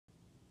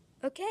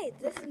Okay,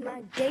 this is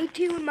my day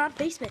 2 in my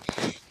basement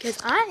because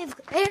I have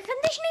air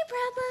conditioning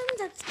problems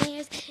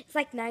upstairs. It's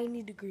like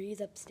 90 degrees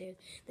upstairs.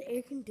 The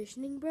air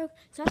conditioning broke,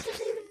 so I have to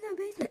leave it in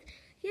the basement.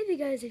 Give you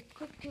guys a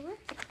quick tour.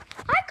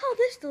 I call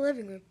this the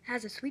living room. It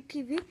has a sweet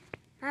TV.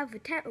 I have a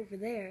tent over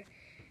there.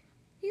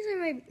 These are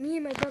me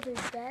and my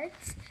brother's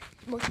beds.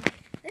 Look,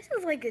 this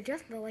is like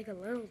just like a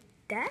little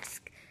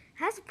desk.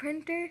 It has a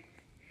printer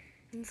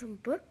and some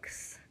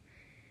books.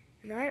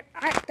 And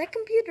that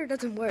computer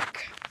doesn't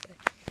work.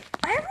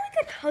 I have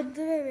like tons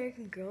of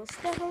American Girl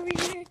stuff over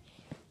here,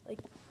 like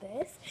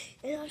this,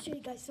 and I'll show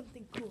you guys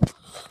something cool.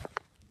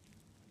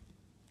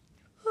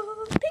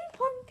 Oh, ping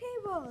pong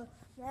table.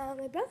 Now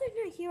my brother's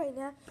not here right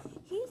now.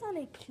 He's on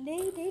a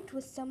play date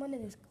with someone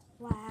in his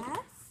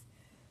class.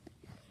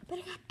 But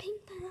I got ping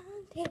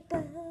pong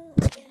table.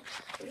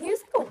 Yeah.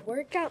 Here's like a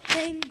workout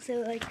thing.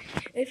 So like,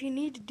 if you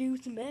need to do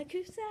some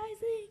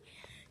exercising,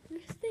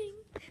 this thing,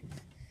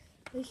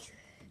 like,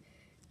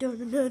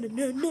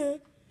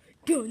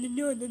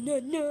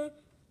 no.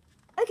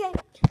 Okay,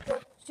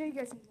 show you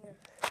guys some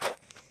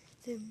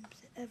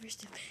ever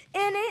stuff.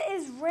 And it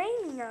is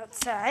raining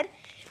outside,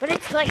 but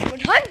it's like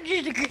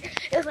 100 degrees.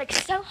 It was like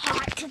so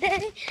hot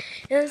today.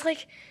 It was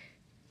like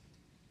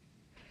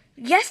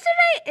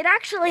yesterday. It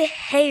actually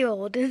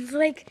hailed. It's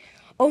like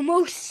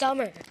almost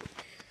summer.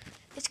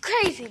 It's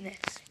craziness.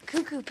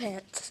 Cuckoo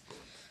pants.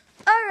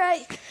 All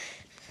right.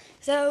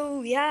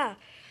 So yeah,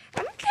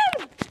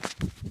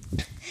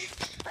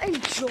 I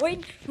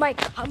enjoyed my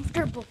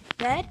comfortable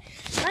bed.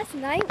 Last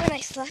night when I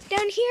slept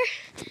down here,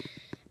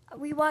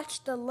 we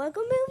watched the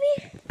Lego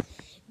Movie.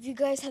 If you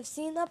guys have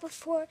seen that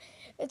before,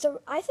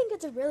 I think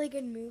it's a really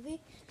good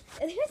movie.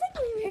 And here's like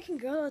the American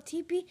Girl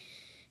teepee.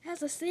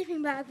 Has a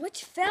sleeping bag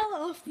which fell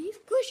off these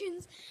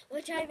cushions,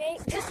 which I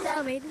just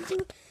now made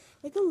into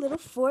like a little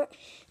fort.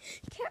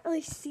 Can't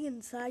really see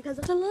inside because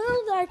it's a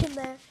little dark in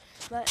there.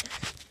 But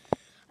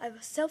I have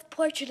a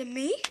self-portrait of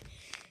me.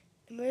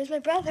 And where's my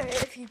brother?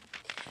 If you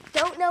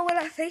don't know what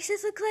our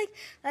faces look like,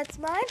 that's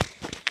mine,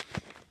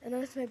 and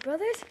that's my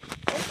brother's.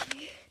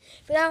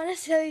 But I want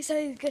to show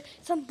you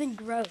something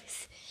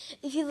gross.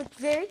 If you look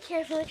very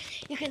carefully,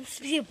 you can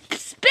see a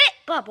spit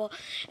bubble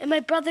in my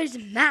brother's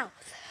mouth.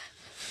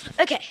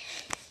 Okay.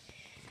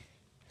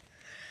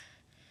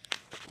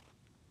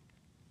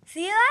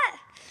 See that?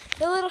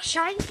 The little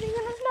shiny thing in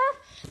his mouth?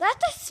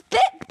 That's a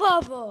spit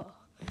bubble.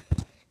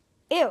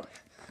 Ew.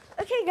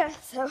 Okay, guys,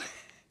 so,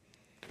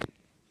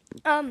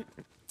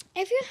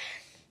 if you've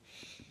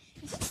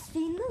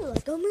seen the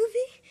Lego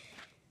Movie,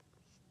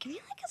 give me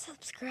like a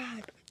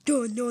subscribe.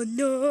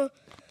 No.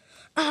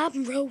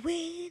 I'm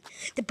Rowan.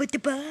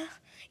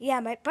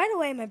 Yeah, by the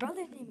way, my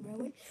brother's named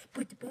Rowan.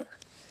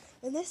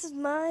 And this is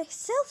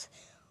myself,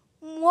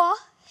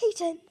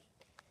 Hayden.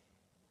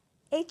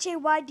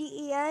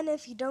 Hayden.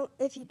 If you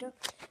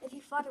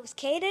thought it was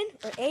Caden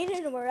or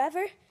Aiden or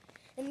wherever.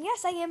 And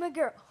yes, I am a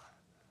girl.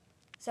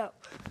 So,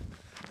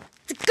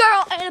 it's a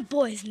girl and a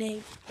boy's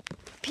name.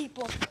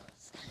 People.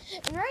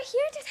 And right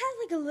here it just has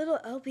like a little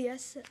LPS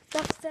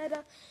stuff set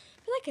up.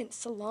 Like a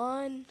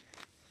salon,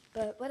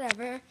 but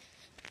whatever.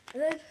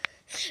 And then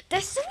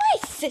this is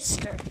my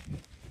sister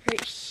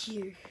right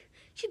here.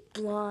 She's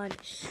blonde.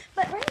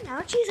 But right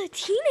now she's a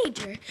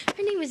teenager.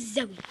 Her name is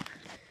Zoe.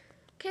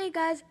 Okay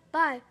guys,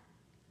 bye.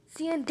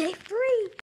 See you on day 3.